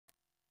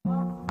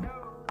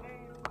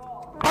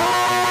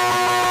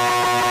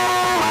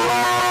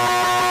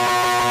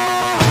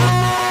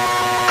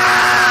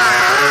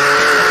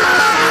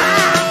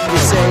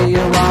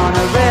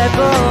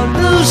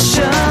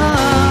solution.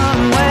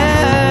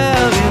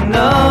 Well, you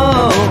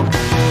know,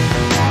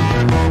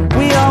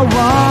 we all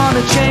want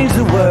to change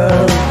the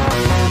world.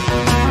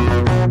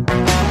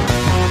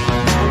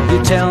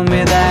 You tell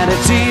me that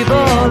it's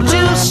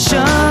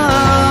evolution.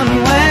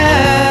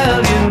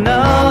 Well, you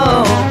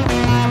know,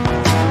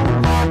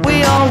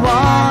 we all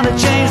want to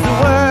change the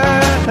world.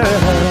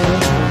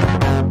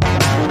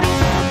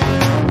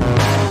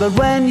 But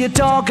when you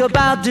talk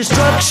about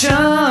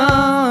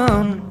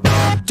destruction,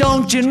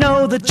 don't you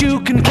know that you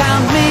can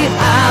count me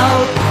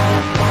out?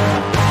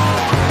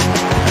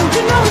 Don't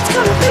you know it's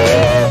gonna be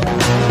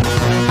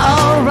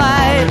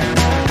alright?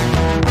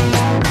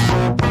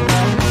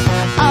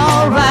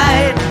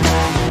 Alright.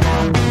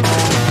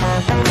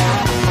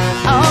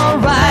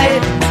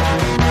 Alright.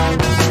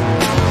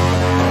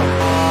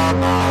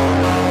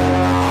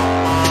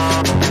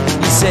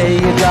 You say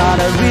you got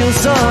a real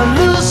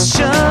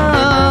solution.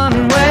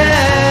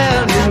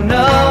 Well, you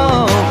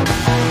know,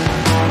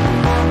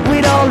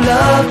 we'd all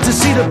love to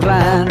see the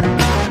plan.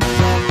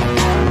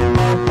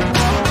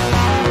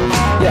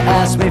 You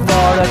ask me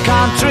for a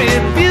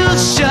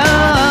contribution.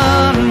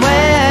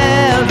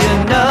 Well, you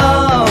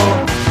know,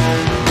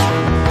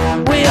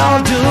 we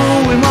all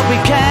doing what we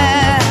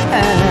can.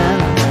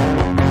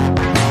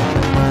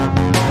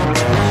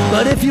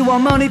 But if you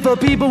want money for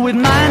people with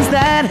minds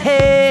that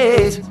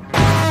hate,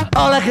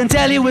 all I can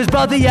tell you is,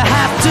 brother, you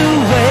have to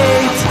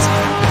wait.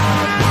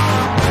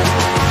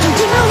 Don't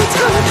you know it's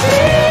gonna be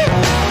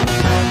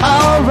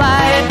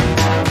alright?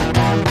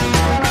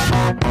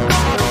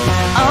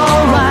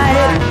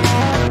 Alright.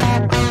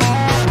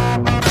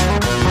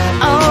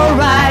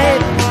 Alright.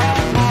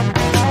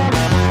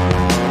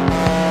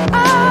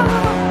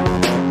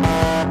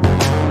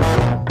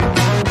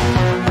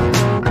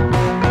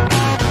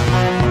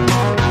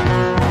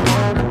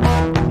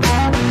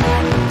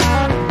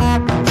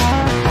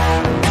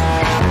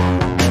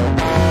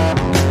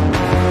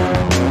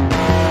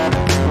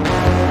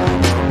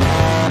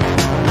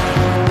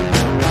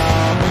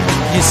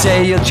 You say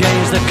you'll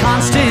change the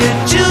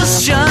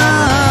Constitution.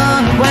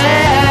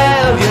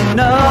 Well, you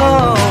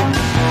know,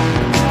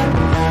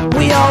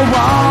 we all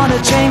want to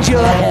change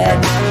your head.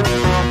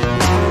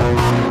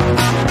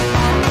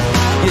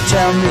 You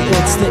tell me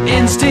it's the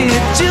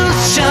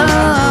institution.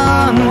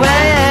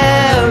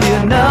 Well, you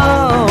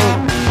know,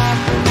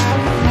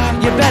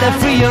 you better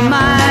free your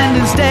mind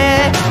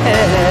instead.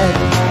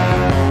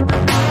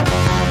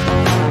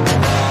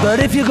 But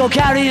if you go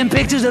carrying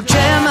pictures of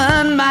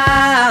Chairman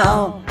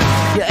Mao,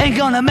 you ain't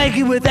gonna make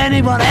it with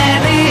anyone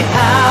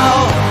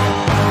anyhow.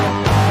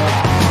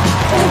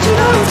 Don't you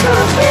know it's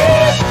gonna be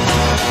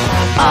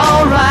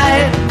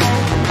alright?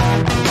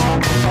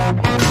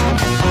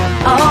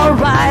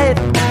 Alright.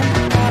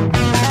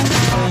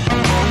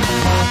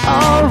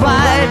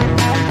 Alright.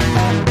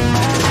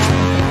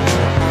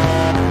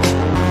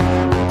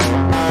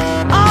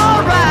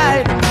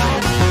 Alright.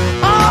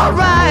 Alright.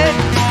 Alright.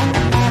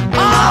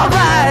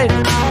 Alright.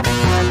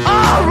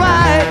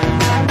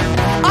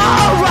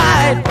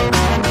 Alright.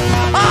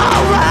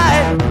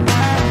 Alright.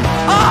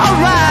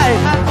 Alright.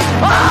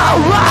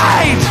 Alright.